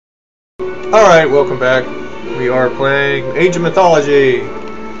Alright, welcome back. We are playing Age of Mythology,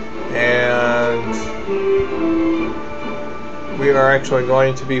 and we are actually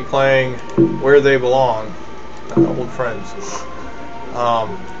going to be playing Where They Belong. Old friends.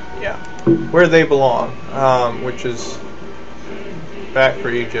 Yeah. Where They Belong, which is back for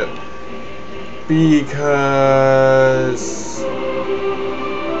Egypt. Because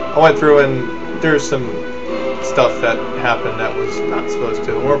I went through and there's some stuff that happened that was not supposed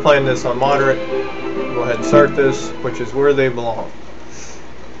to. We're playing this on moderate. Go ahead and start this, which is Where They Belong.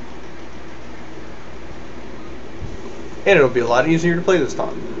 And it'll be a lot easier to play this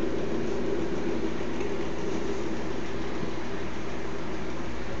time.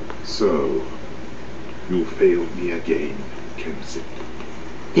 So, you failed me again, Kemsit.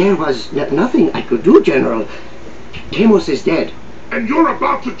 There was nothing I could do, General. Temos is dead. And you're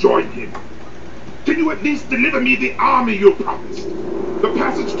about to join him. Can you at least deliver me the army you promised? The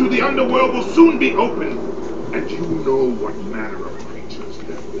passage to the underworld will soon be open, and you know what manner of creatures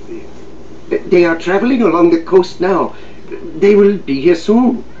live within. They are traveling along the coast now. They will be here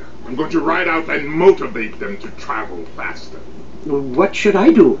soon. I'm going to ride out and motivate them to travel faster. What should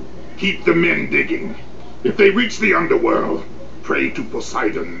I do? Keep the men digging. If they reach the underworld, pray to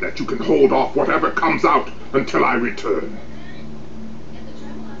Poseidon that you can hold off whatever comes out until I return.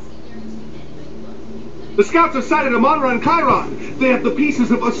 The scouts have sighted Amon-Ra and Chiron. They have the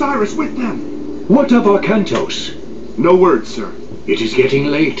pieces of Osiris with them. What of Arkantos? No word, sir. It is getting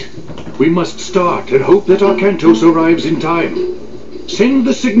late. We must start and hope that Arkantos arrives in time. Send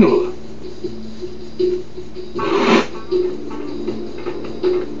the signal.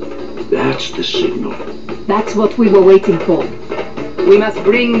 That's the signal. That's what we were waiting for. We must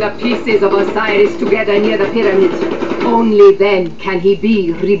bring the pieces of Osiris together near the pyramids. Only then can he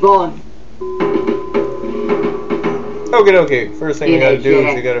be reborn. Okay. First thing you gotta do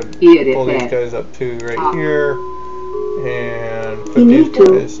is you gotta pull these guys up to right here. And put these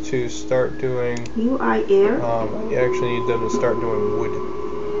guys to start doing... You actually need them to start doing wood.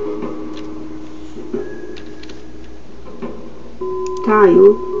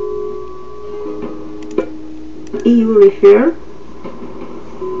 Tile. EU refer.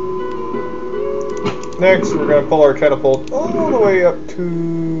 Next, we're going to pull our catapult all the way up to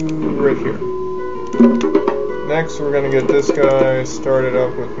right here. Next, we're going to get this guy started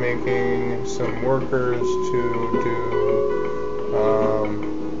up with making some workers to do...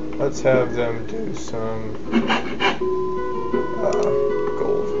 let's have them do some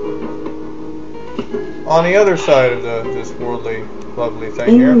gold. On the other side of this worldly, lovely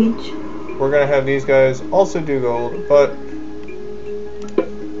thing here, we're going to have these guys also do gold, but...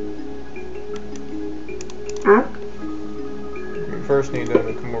 we first need them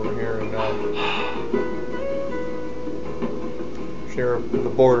to come over here and share the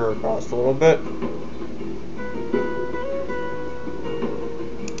border across a little bit.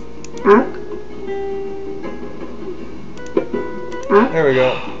 There we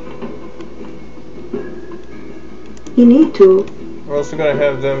go. You need to. We're also going to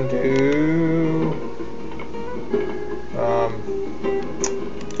have them do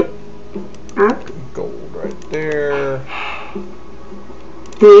gold right there.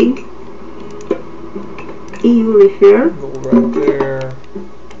 Dig. EU refer. Gold right there.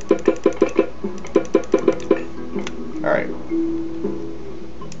 Alright.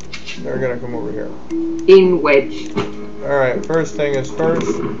 They're going to come over here. In wedge. Alright, first thing is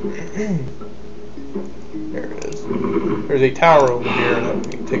first. There it is. There's a tower over here that we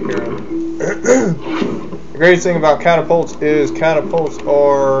can take care of. The greatest thing about catapults is catapults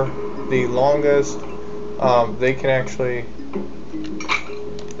are the longest. They can actually...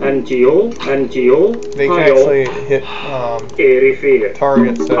 They can actually hit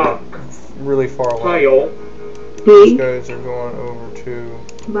targets that are really far away. These guys are going over to...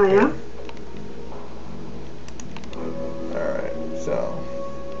 Alright, so...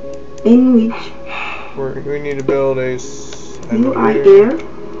 In which... we need to build a...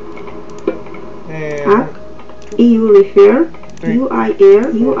 And... EU refer.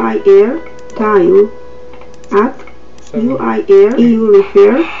 UIR, tile. UIR, EU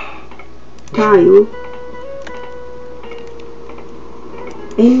refer. Tile.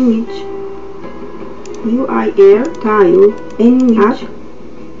 In which... UIR, tile. In which...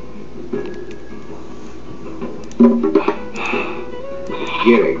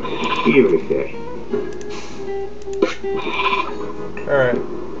 Alright.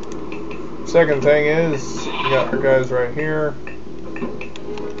 Second thing is, we got our guys right here.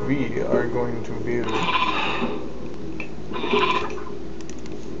 We are going to build.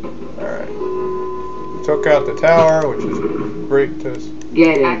 Alright. Took out the tower, which is great to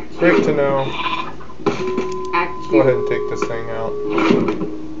know. Let's go ahead and take this thing out.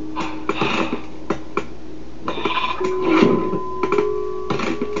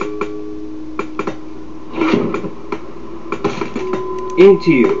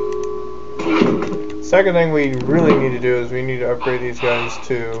 Into you. Second thing we really need to do is we need to upgrade these guys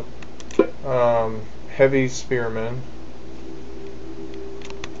to heavy spearmen.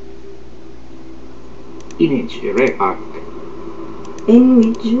 Image react. In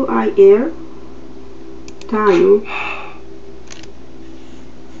which you I air. Tayo.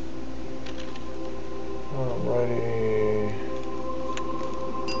 Alrighty.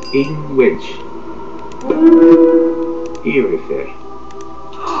 In which. Irrefer.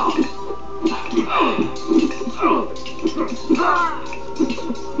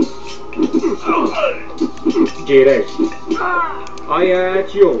 Direct. I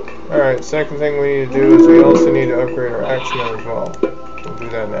at you. Alright, second thing we need to do is we also need to upgrade our axemen as well. We'll do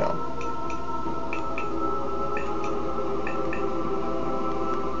that now.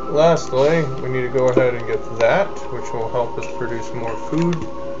 Lastly, we need to go ahead and get that, which will help us produce more food.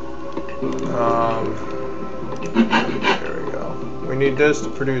 There we go. We need this to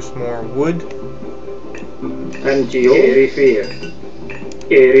produce more wood. And you. Irrefer.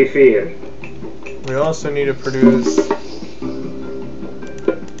 Irrefer. We also need to produce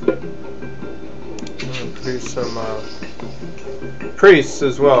some priests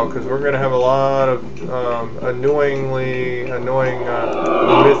as well, because we're going to have a lot of annoying myth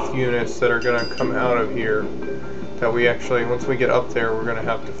units that are going to come out of here that we actually, once we get up there, we're going to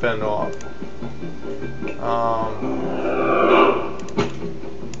have to fend off.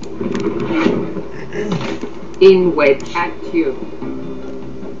 In which at you.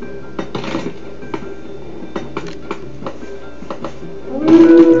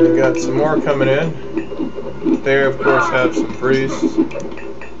 We got some more coming in. They of course have some priests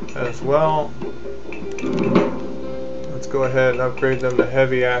as well. Let's go ahead and upgrade them to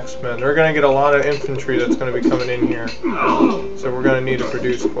heavy axemen. They're going to get a lot of infantry that's going to be coming in here, so we're going to need to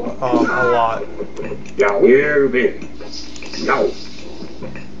produce a lot.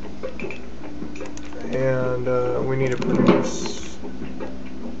 And we need to produce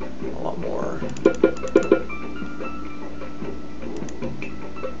a lot more.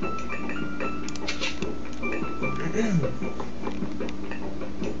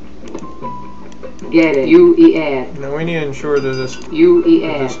 Get it. UER. Now we need to ensure that this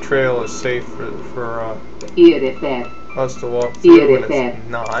trail is safe for us to walk through when it's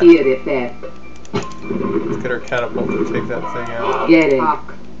not. Let's get our catapult to take that thing out. Get it.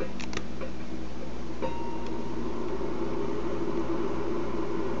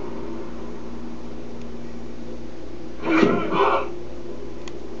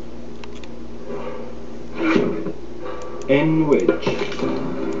 In which.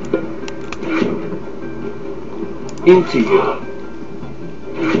 Into you.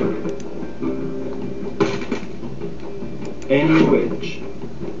 In which.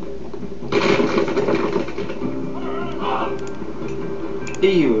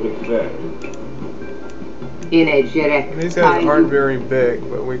 You refer. In a direct. These guys aren't very big,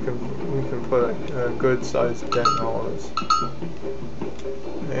 but we can put a good sized dent in all of this.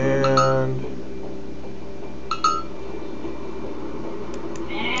 And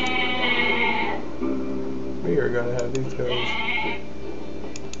we are going to have these guys.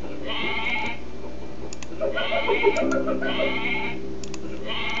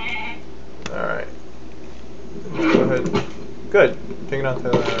 Alright. Let's go ahead. Good. Taking out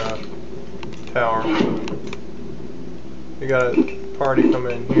the tower. We got a party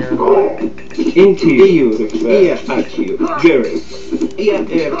coming in here. Into you. Here at you. Jerry.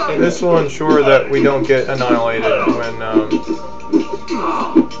 This will ensure that we don't get annihilated when the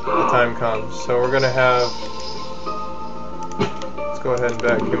time comes. So we're going to have... Let's go ahead and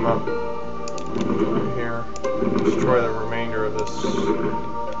back him up right here. Destroy the remainder of this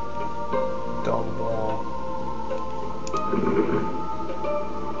dumb wall.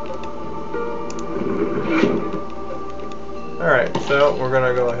 Alright, so we're going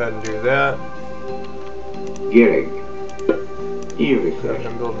to go ahead and do that. Getting. Have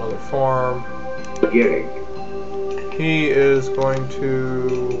him build another farm. Getting. He is going to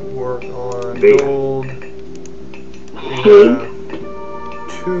work on gold. We have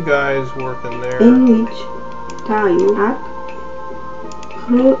 2 guys working there. In which tayo at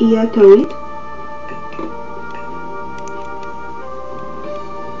Kro iatawid.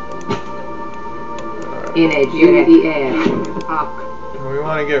 In a UER. We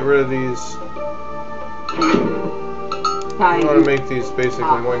want to get rid of these. We want to make these basically,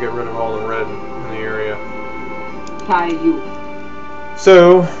 we want to get rid of all the red in the area. Tayu.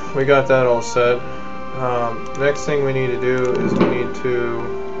 So we got that all set. Next thing we need to do is we need to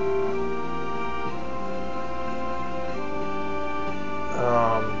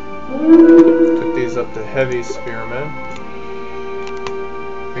took these up to heavy spearmen.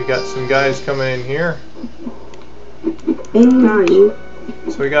 We got some guys coming in here. In 9.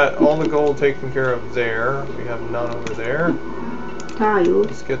 So we got all the gold taken care of there. We have none over there. Tile.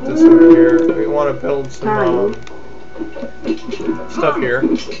 Let's get this over here. We want to build some stuff here.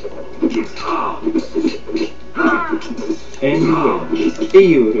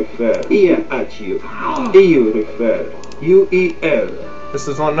 EU refer. EU refer. UEL. This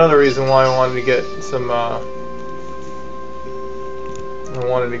is another reason why I wanted to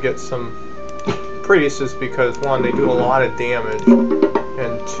get some priests, is because one, they do a lot of damage,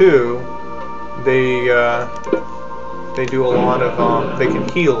 and two, they do a lot of they can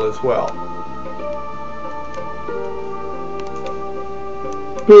heal as well.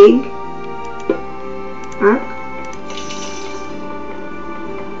 Big. Hack.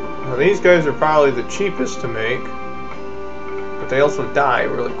 Now these guys are probably the cheapest to make, but they also die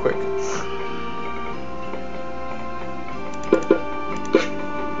really quick.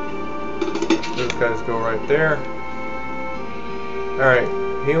 Those guys go right there. Alright,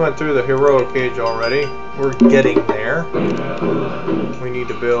 he went through the heroic age already. We're getting there. We need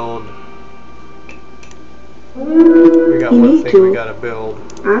to build. We got one thing we gotta build.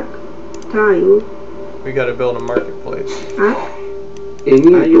 Hack. Tile. We gotta build a marketplace. Hack.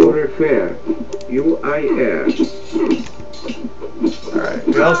 EU refer. UIR. Alright,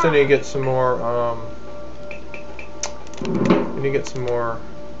 we also need to get some more, we need to get some more,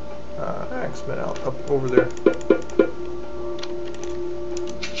 axemen out, up over there.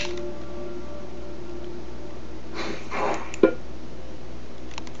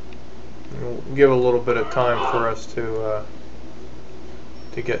 We'll give a little bit of time for us to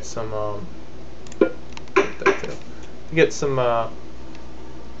get some, get some,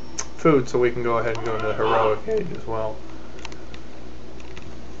 food, so we can go ahead and go into the heroic age as well.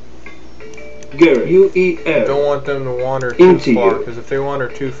 UEL. Don't want them to wander too far, because if they wander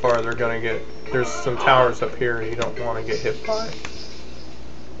too far, they're gonna get. There's some towers up here you don't want to get hit by.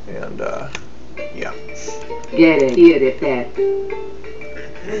 And yeah. Get it, here it there.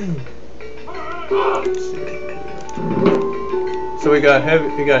 So we got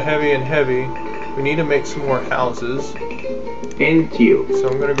heavy and heavy. We need to make some more houses. NTU. So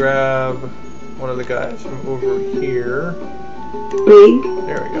I'm gonna grab one of the guys from over here. Big.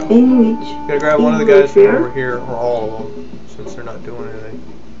 There we go. In which. Gotta grab one of the guys from over here, or all of them, since they're not doing anything.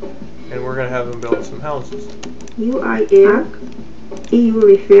 And we're gonna have them build some houses. UIR. EU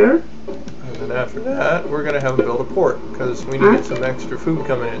refer. And then after that, we're gonna have them build a port, because we need to get some extra food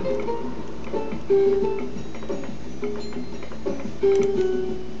coming in.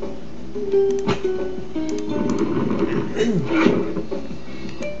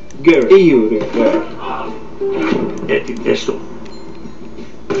 EU refer. Esto.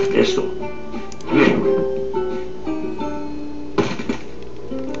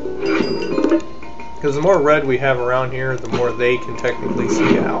 Because the more red we have around here, the more they can technically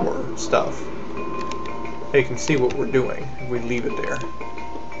see our stuff. They can see what we're doing if we leave it there.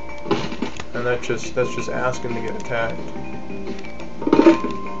 And that's just asking to get attacked.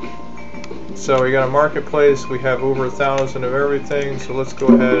 So we got a marketplace, we have over 1,000 of everything, so let's go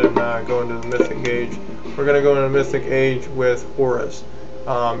ahead and go into the Mythic Age. We're going to go into the Mythic Age with Horus,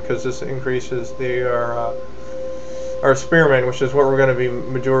 because this increases our Spearmen, which is what we're going to be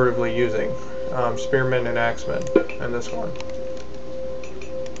majoritively using. Spearmen and Axemen, and this one.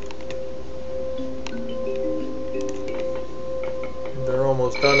 They're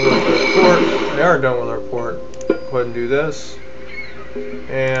almost done with their port. They are done with our port. Go ahead and do this.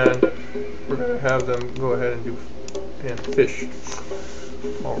 And we're going to have them go ahead and fish.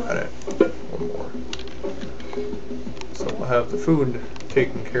 While we're at it. One more. So we'll have the food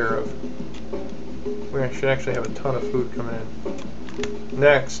taken care of. We should actually have a ton of food coming in.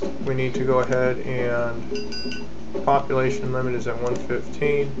 Next, we need to go ahead and population limit is at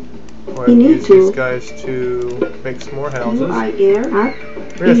 115. We'll have to use these guys to make some more houses.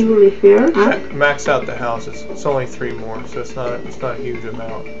 Max out the houses. It's only 3 more, so it's not a huge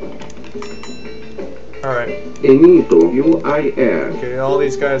amount. Alright. Okay, all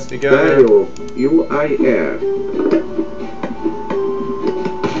these guys together.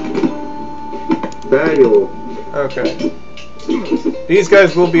 Okay. These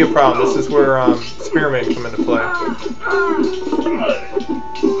guys will be a problem. This is where Spearmen come into play.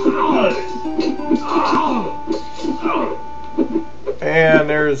 And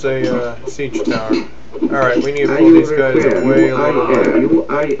there's a siege tower. Alright, we need to I pull these will guys repair. away You a little I air. bit. You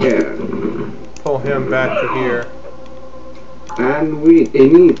I air. Pull him back to here. And we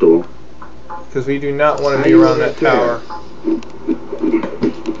Enito. Because we do not want to be I will around that repair. tower.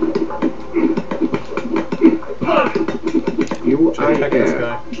 You I Check this air.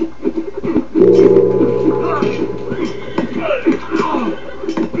 guy.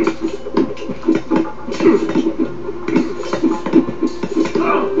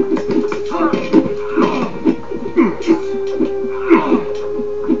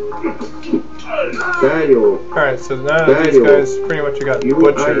 Tayo. Alright, so now that these guys pretty much got You I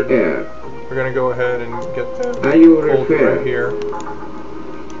butchered, air. we're going to go ahead and get them I will pulled repair. right here.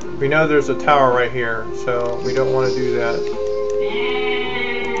 We know there's a tower right here, so we don't want to do that.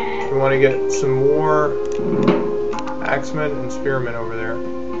 We want to get some more axemen and spearmen over there.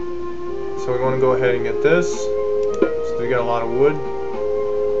 So we want to go ahead and get this. So we got a lot of wood.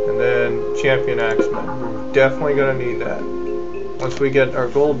 And then champion axemen. We're definitely going to need that. Once we get our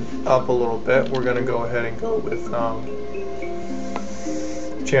gold up a little bit, we're going to go ahead and go with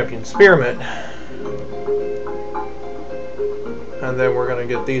champion spearmen. And then we're going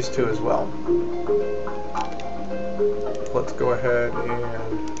to get these two as well. Let's go ahead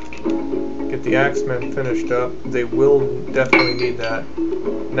and get the axemen finished up. They will definitely need that.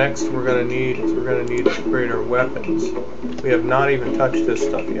 Next we're going to need to upgrade our weapons. We have not even touched this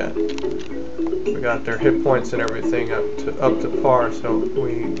stuff yet. We got their hit points and everything up to par, so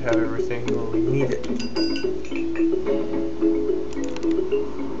we have everything where we need it.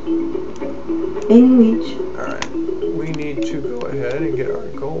 In which? Alright, we need to go ahead and get our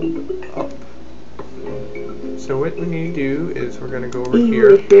gold up. So what we need to do is we're going to go over EU here.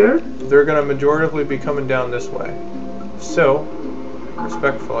 repair. They're going to majoritively be coming down this way. So,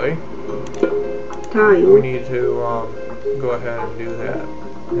 respectfully, Tile. we need to go ahead and do that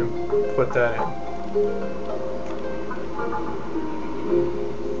and put that in.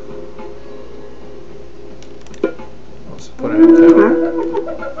 Let's put it in town.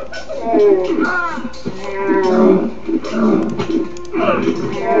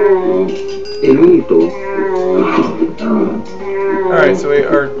 Enito. Alright, so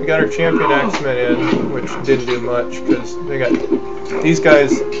we got our champion axemen in, which didn't do much because they got these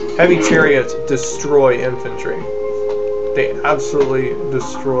guys. Heavy chariots destroy infantry. They absolutely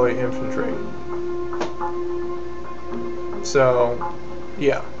destroy infantry. So,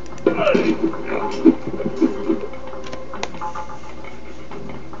 yeah.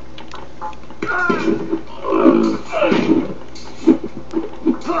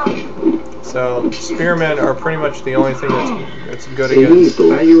 So, spearmen are pretty much the only thing that's good against.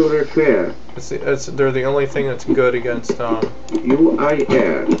 Enito. I will repair. They're the only thing that's good against. You I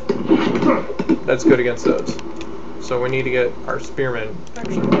air. That's good against those. So we need to get our spearmen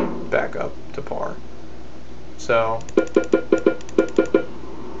actually back up to par. So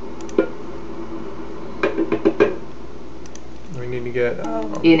we need to get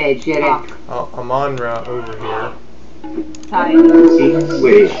Amonra over here,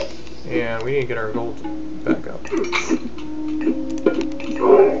 Wait. and we need to get our gold back up.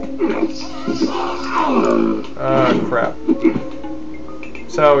 Ah, crap.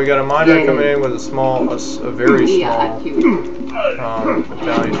 So we got Amonra coming in with a very small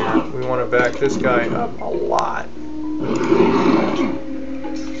battalion here. We want to back this guy up a lot.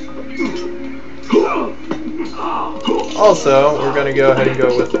 Also, we're going to go ahead and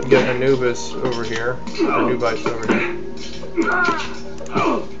go with get Anubis over here, or Nubites over here.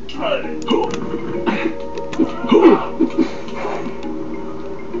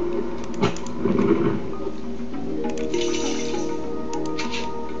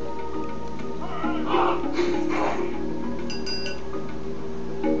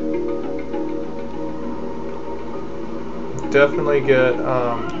 Definitely get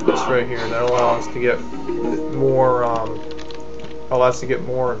this right here. That'll allow us to get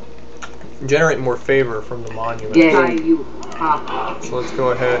more. Generate more favor from the monument. So let's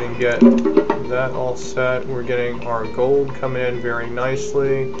go ahead and get that all set. We're getting our gold coming in very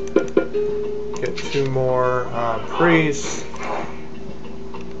nicely. Get 2 more priests.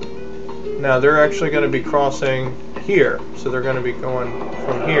 Now they're actually going to be crossing here, so they're going to be going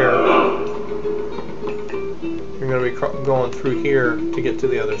from here. You're going to be going through here to get to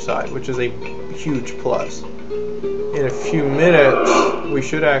the other side, which is a huge plus. In a few minutes, we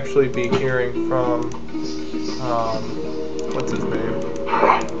should actually be hearing from, what's his name?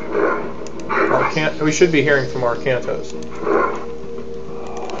 We should be hearing from Arcantos.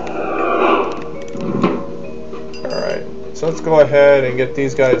 Alright, so let's go ahead and get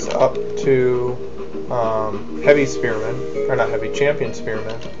these guys up to heavy spearmen, or not heavy, champion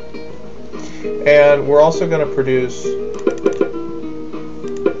spearmen. And we're also going to produce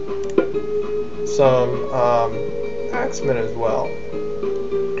some axemen as well.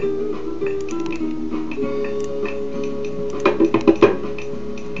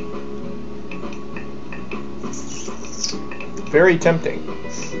 Very tempting.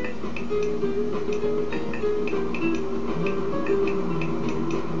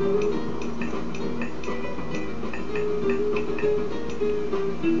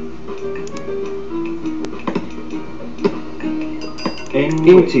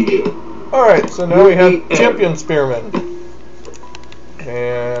 Into you. Alright, so now we have champion spearmen.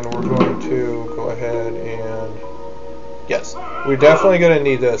 And we're going to go ahead and... Yes, we're definitely going to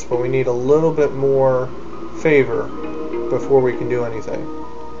need this, but we need a little bit more favor before we can do anything.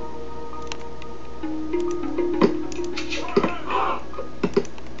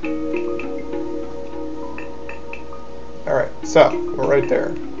 Alright, so we're right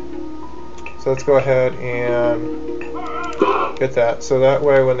there. So let's go ahead and get that. So that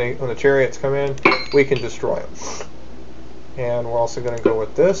way when the chariots come in, we can destroy them. And we're also going to go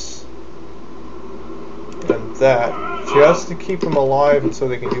with this and that, just to keep them alive and so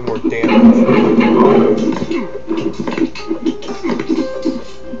they can do more damage.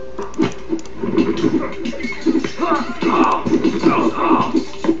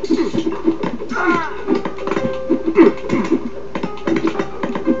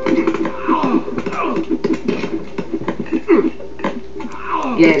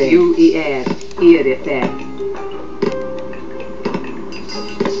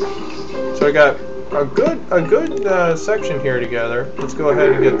 So I got a good section here together. Let's go ahead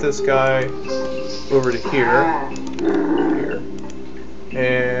and get this guy over to here,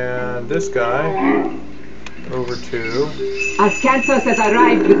 and this guy over to. Arkantos has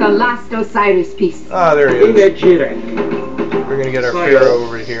arrived with the last Osiris piece. Ah, there he is. We're gonna get our pharaoh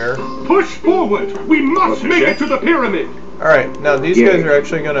over here. Push forward! We must make it to the pyramid! Alright, now these guys are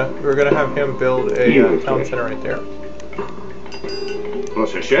actually we're gonna have him build a town center right there.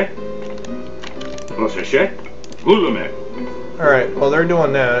 Alright, while they're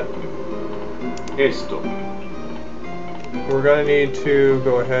doing that, we're gonna need to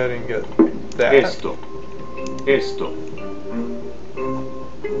go ahead and get that.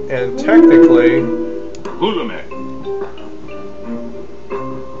 And technically,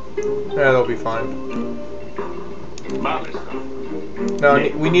 that'll be fine. Now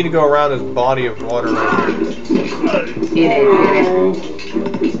we need to go around this body of water right here.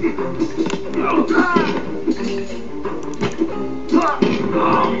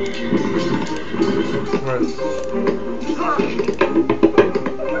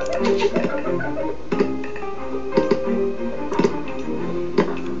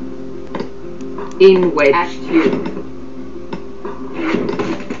 In wedge at you.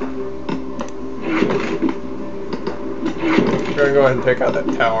 We're gonna go ahead and take out that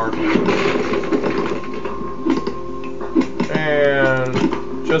tower. And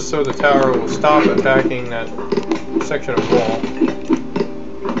just so the tower will stop attacking that section of wall.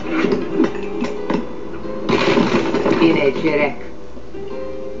 In a Jerek.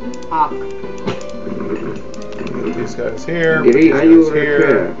 Put these guys here, put these guys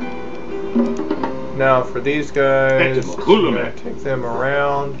here. Now for these guys, we're going to take them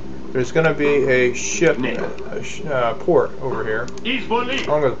around. There's going to be a ship, a port over here,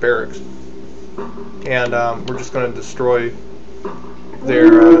 along with barracks. And we're just going to destroy their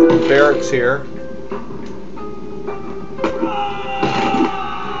barracks here.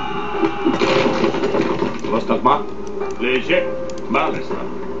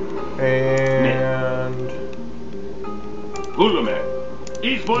 And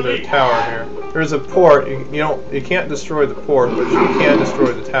the tower here. There's a port. You can't destroy the port, but you can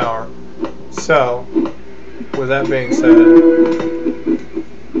destroy the tower. So, with that being said,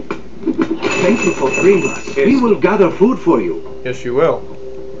 Thank you for freeing us. We will gather food for you. Yes, you will.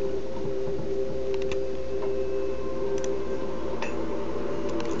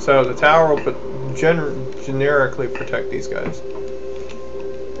 So the tower will generically protect these guys.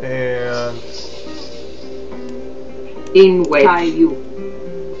 And in which you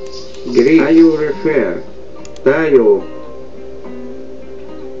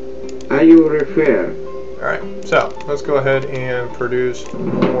refer. Alright, so let's go ahead and produce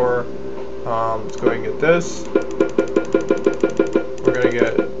more. Let's go ahead and get this. We're going to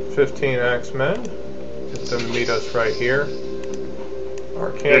get 15 axemen. Get them to meet us right here.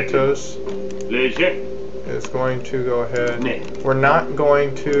 Arkantos is going to go ahead. We're not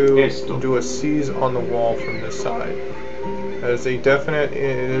going to do a seize on the wall from this side. It is a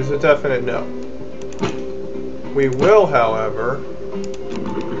definite no. We will, however,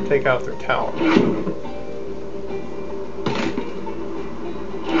 take out their tower.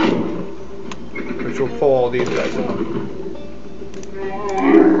 Which will pull all these guys out.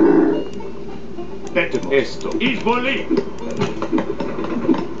 Esto. Izvoli.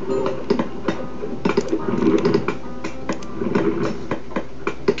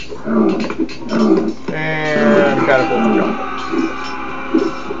 And catapult to jump.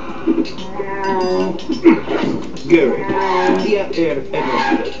 Gary.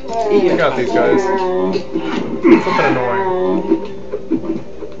 I got these guys. Something annoying.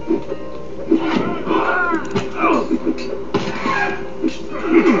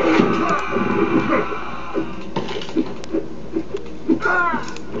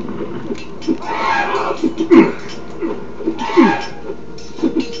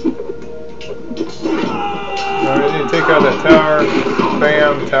 Alright, I need to take out that tower.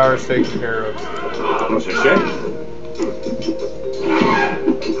 Bam, the tower's taken care of.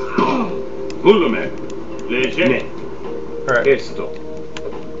 Alright. Esto.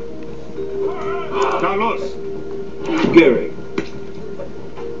 Carlos. Gary.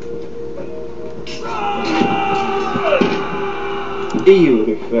 EU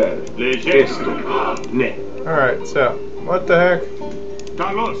refer. Esto. Ne. Alright, so, what the heck?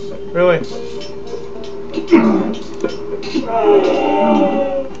 Carlos. Really?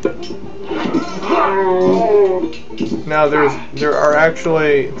 Now there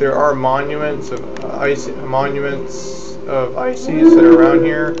are monuments of ICs that are around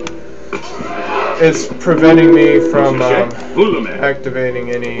here. It's preventing me from activating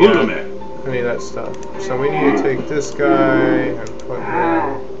any of that stuff. So we need to take this guy and put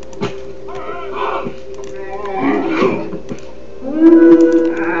him.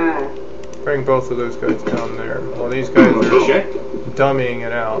 Bring both of those guys down there. While these guys are dummying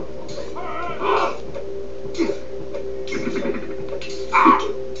it out.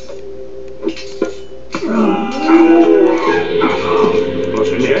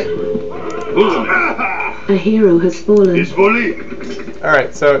 A hero has fallen.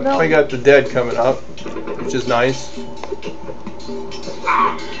 Alright, so now we got the dead coming up, which is nice.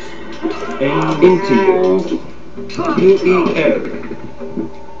 Into UEL.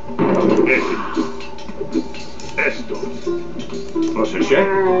 Esto.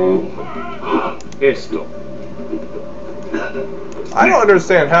 Esto. I don't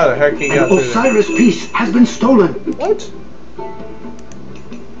understand how the heck he got through there. Osiris piece has been stolen. What?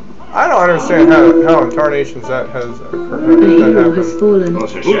 I don't understand how in tarnations that has occurred. A hero has fallen.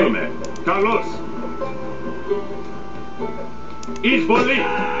 Carlos. Izvoli.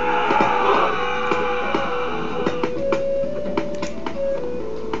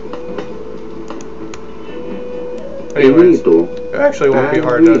 Anyways, it actually won't be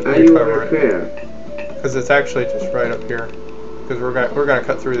hard to recover it, refer. because it's actually just right up here. Because we're gonna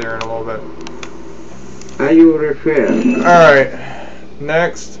cut through there in a little bit. Are you refer? All right,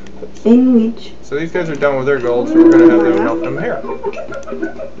 next. In which? So these guys are done with their gold, so we're gonna have them help them here.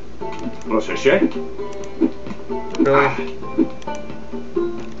 Really?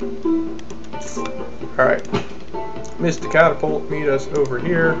 Alright. Mr. Catapult, meet us over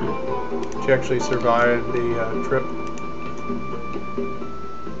here. She actually survived the trip.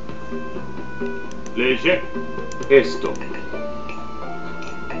 Léger. Esto.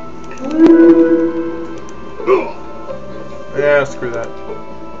 Yeah, screw that.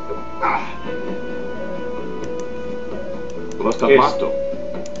 Esto.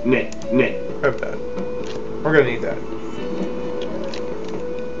 Ne. Grab that. We're gonna need that.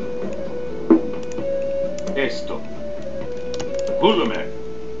 Esto. Volume.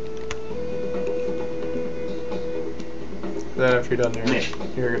 Then after you're done there, Ne.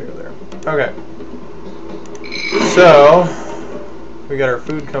 you're gonna go there. Okay. So we got our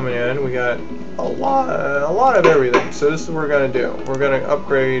food coming in. We got a lot of everything. So this is what we're gonna do. We're gonna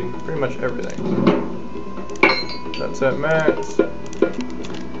upgrade pretty much everything. That's at max.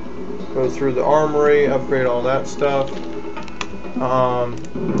 Go through the armory, upgrade all that stuff.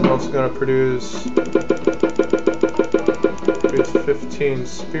 We're also gonna produce 15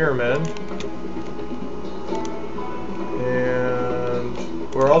 spearmen. And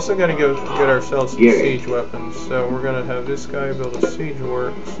we're also going to get ourselves some siege weapons. So we're going to have this guy build a siege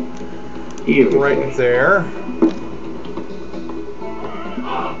works right there.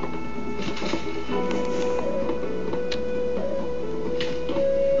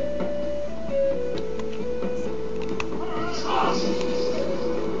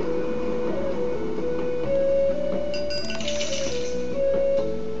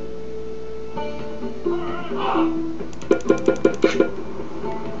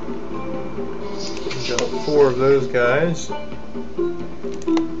 Got 4 of those guys.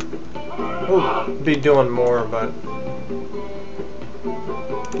 be doing more, but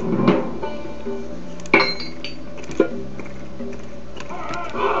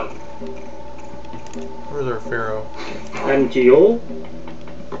where's our pharaoh? And you?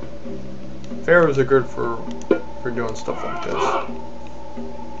 Pharaohs are good for doing stuff like this.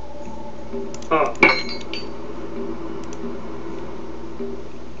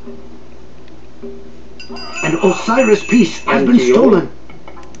 An Osiris piece has been stolen.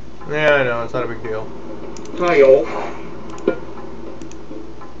 Yeah, I know, it's not a big deal. Tayo.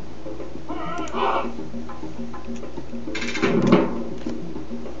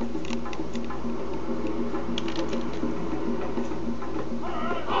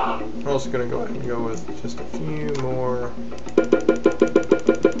 I'm also going to go ahead and go with just a few more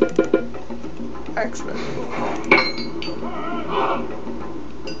X-Men.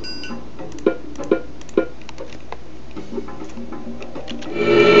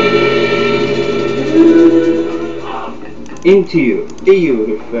 Into you.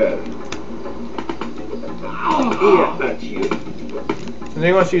 You refer. Here at you. Does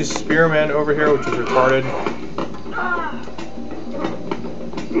anyone wants to use Spearman over here, which is retarded?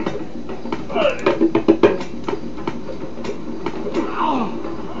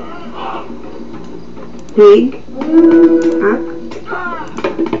 Pig. Hack.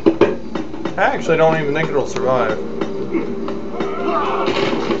 I actually don't even think it'll survive.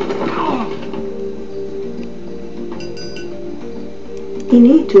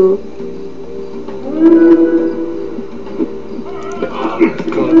 Inito.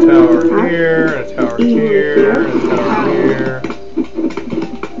 Build a tower here, and a tower here, and a tower here.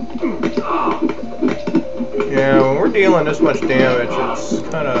 Yeah, when we're dealing this much damage, it's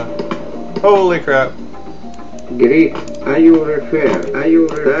kind of... Holy crap. Great. Are you refer? Are you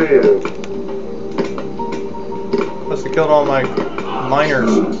refer? Must have killed all my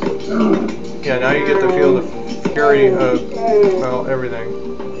miners. Yeah, now you get to feel the fury of, well, everything.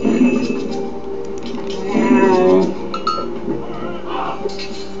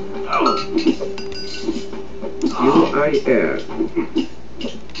 U-I-R.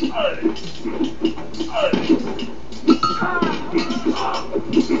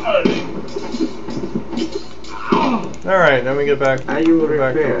 Alright, then we get back, back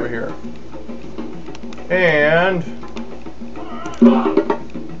over here. And,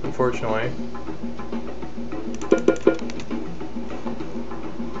 unfortunately,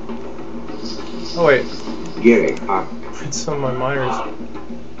 oh wait, it's some of my miners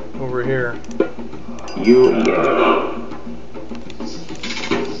over here.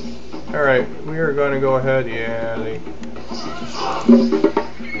 Alright, we are going to go ahead, yeah,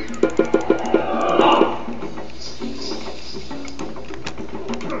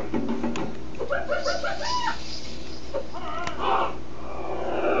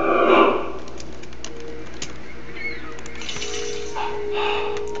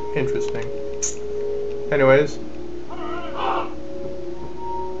 interesting. Anyways.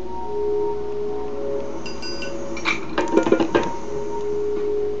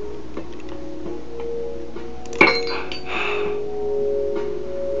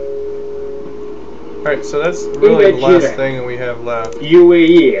 Alright, so that's really the last thing that we have left.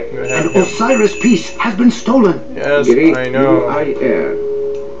 An Osiris piece has been stolen. Yes, I know.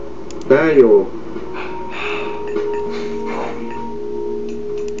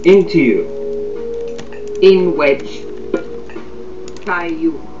 Into you. In wedge. Tie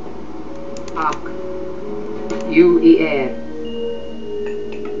you. Arc. U-E-R.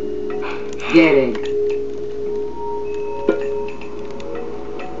 Gereg.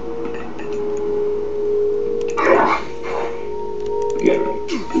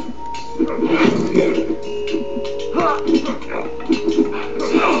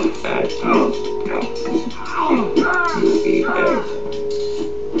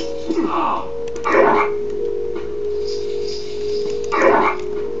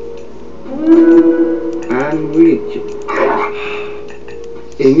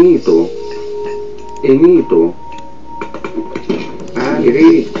 Enito,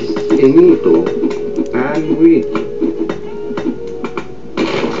 Agrit, Enito, Agrit.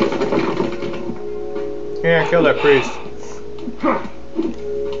 Yeah, kill that priest.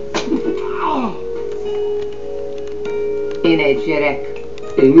 Inegerek.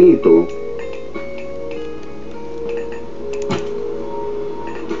 Enito.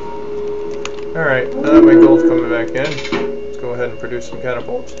 Alright, now that my gold's coming back in, let's go ahead and produce some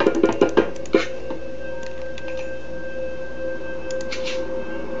catapults.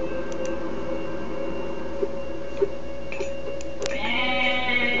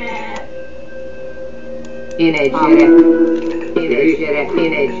 Inegerek. Inegerek.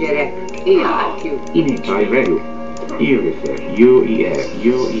 Inegerek.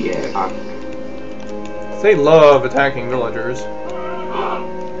 They love attacking villagers.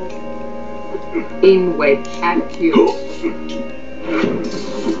 In wedge acute.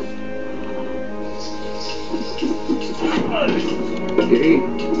 Get it.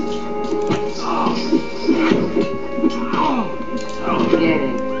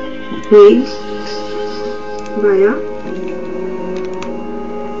 Please. Vaya.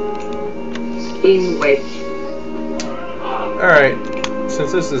 In wedge. Alright,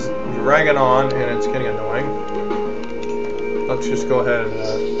 since this is dragging on and it's getting annoying, let's just go ahead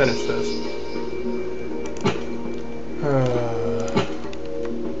and finish this.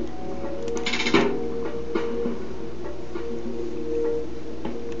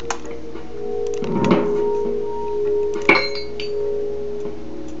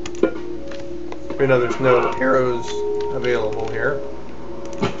 We know there's no arrows available here.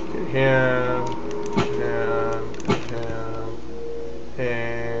 Get him,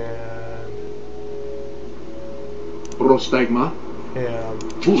 and Prostegma.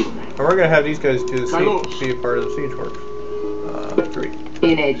 and we're gonna have these guys do the siege, be a part of the siege works. 3.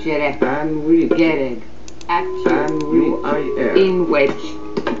 In edge, and we get it. Acute. In wedge.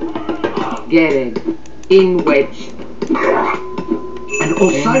 Get it. In wedge. An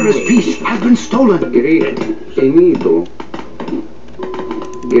Osiris piece has been stolen. Great. Enito.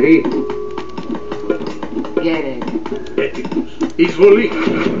 Great. Get it. Izvoli.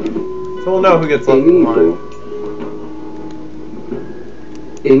 So we'll know who gets left behind.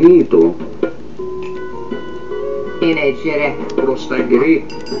 Enito. In edge, Prostegma. Great.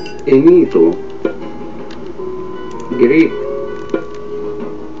 Enito. Great.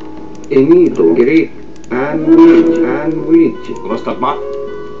 Enito. Great. And which. Prostegma.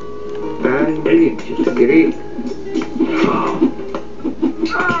 And which. Great.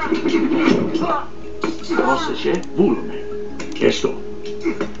 Prosesje volume. Esto.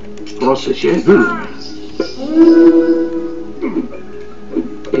 Prosesje volume.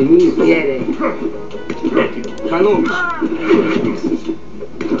 Enito. get it. Kalos.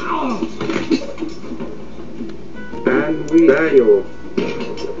 And we Dayo.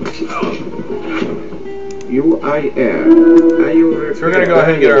 UIR. So we're gonna go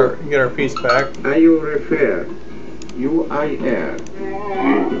ahead and get our piece back. You refer. UIR.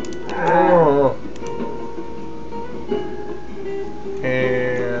 Oh.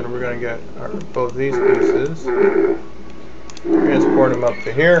 And we're gonna get both these pieces. Transport them up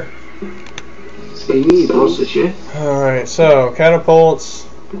to here. Prosesje. Alright, so catapults.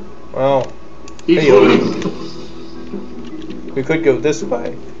 Well, Izvoli. we could go this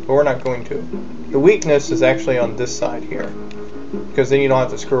way, but we're not going to. The weakness is actually on this side here, because then you don't have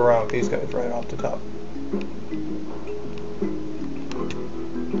to screw around with these guys right off the top.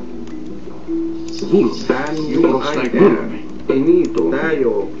 Enito.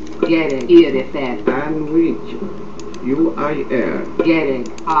 Dayo. Get it. Irrefer. And which. UIR. Get it.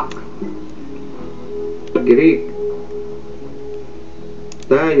 Ak. Greek.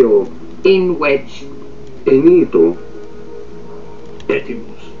 Dayo. In wedge. Enito.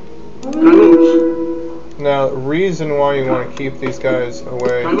 Etimus. Kalos. Now, the reason why you want to keep these guys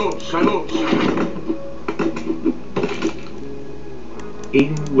away. Kalos.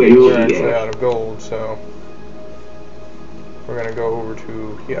 We're actually out of gold, so we're gonna go over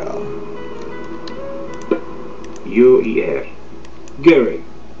to UER. Gary.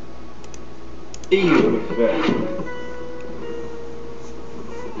 EU.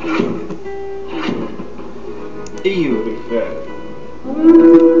 EU refer.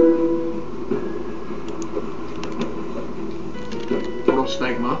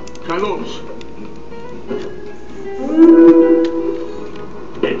 Prostegma. Kalos.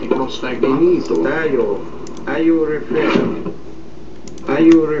 Prostegma. Enito. Dayo. You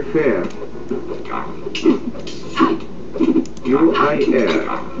refer. UIR.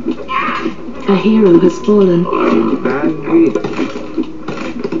 A hero has fallen. And we.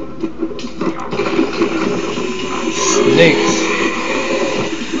 snakes.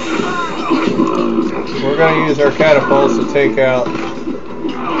 We're going to use our catapults to take out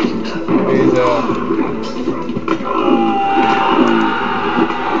these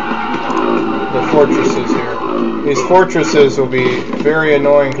the fortresses here. These fortresses will be very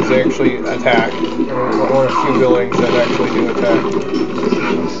annoying because they actually attack. One of the few buildings that actually do attack.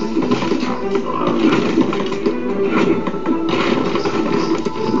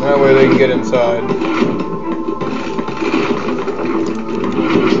 That way they can get inside.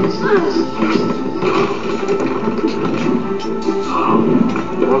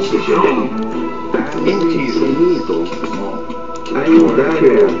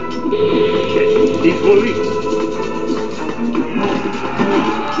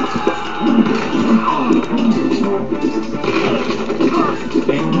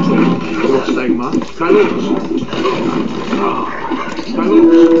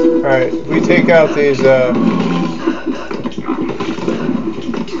 Alright, we take out these,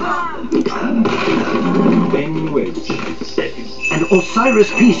 An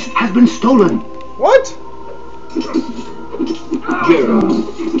Osiris piece has been stolen. What?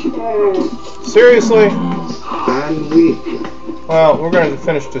 Seriously? Well, we're going to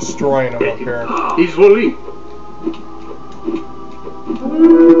finish destroying them up here.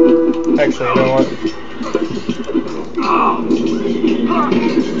 Actually, you know what?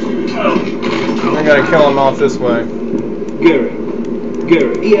 We're going to kill them off this way.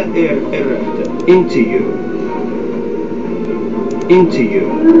 Into you.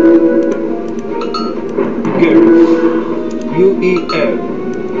 U-E-L.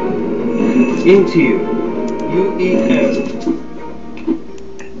 Into you. U-E-L.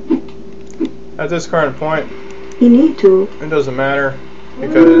 At this current point, You need to. it doesn't matter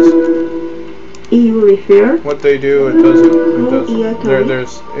because You refer. what they do, it doesn't.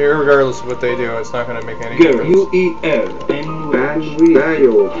 There's regardless of what they do, it's not going to make any difference. U-E-L.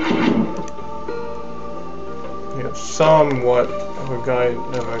 You know, somewhat of a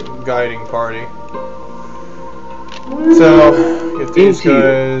guiding party. So get these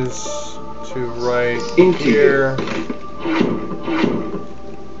guys to right here.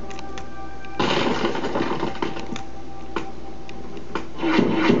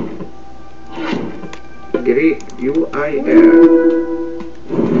 Great U-I-L.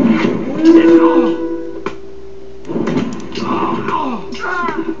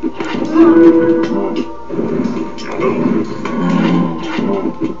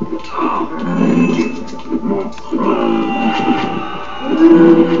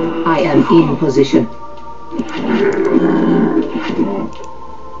 I am in position.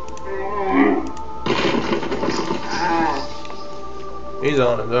 He's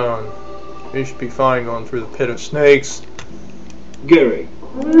on his own. He should be fine going through the pit of snakes. Gary.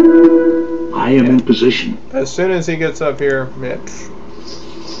 I am in position. As soon as he gets up here,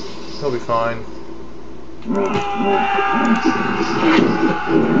 he'll be fine.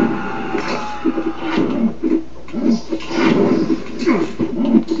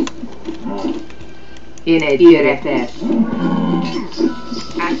 In a DRFF.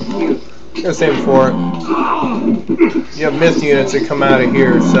 Active. Gonna save it for it. You have myth units that come out of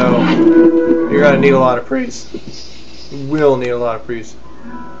here, so you're gonna need a lot of priests. You will need a lot of priests.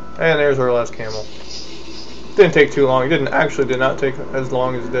 And there's our last camel. Didn't take too long. It did not take as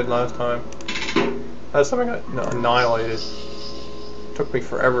long as it did last time. Last time I got annihilated. Took me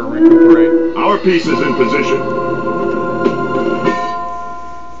forever to recuperate. Our piece is in position.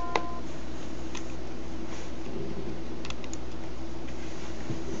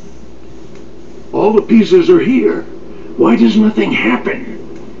 All the pieces are here. Why does nothing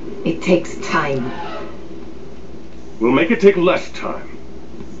happen? It takes time. We'll make it take less time.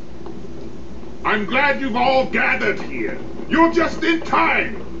 I'm glad you've all gathered here. You're just in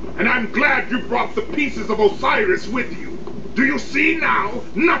time. And I'm glad you brought the pieces of Osiris with you. Do you see now?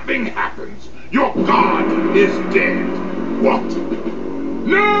 Nothing happens. Your god is dead. What?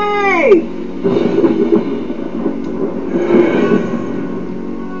 No!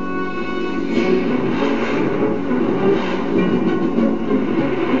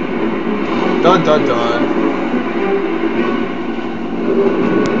 Dun dun dun.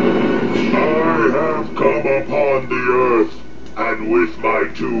 I have come upon the earth, and with my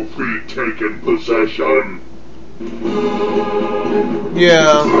 2 feet taken possession.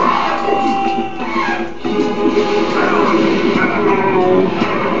 Yeah.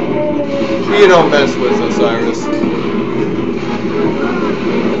 You don't mess with Osiris.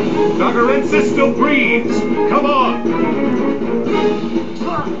 Nagarensis still breathes. Come on.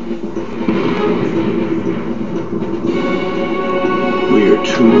 We're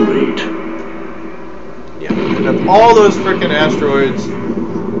too late. Yeah. And of all those frickin' asteroids,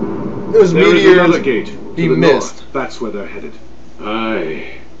 those There is meteors, another gate. he to the missed. north. That's where they're headed.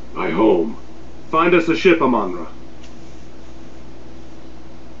 I home. Find us a ship, Amonra.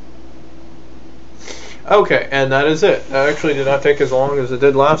 Okay, and that is it. That actually did not take as long as it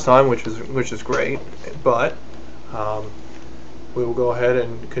did last time, which is great. But we will go ahead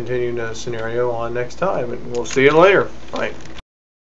and continue the scenario on next time, and we'll see you later. Bye.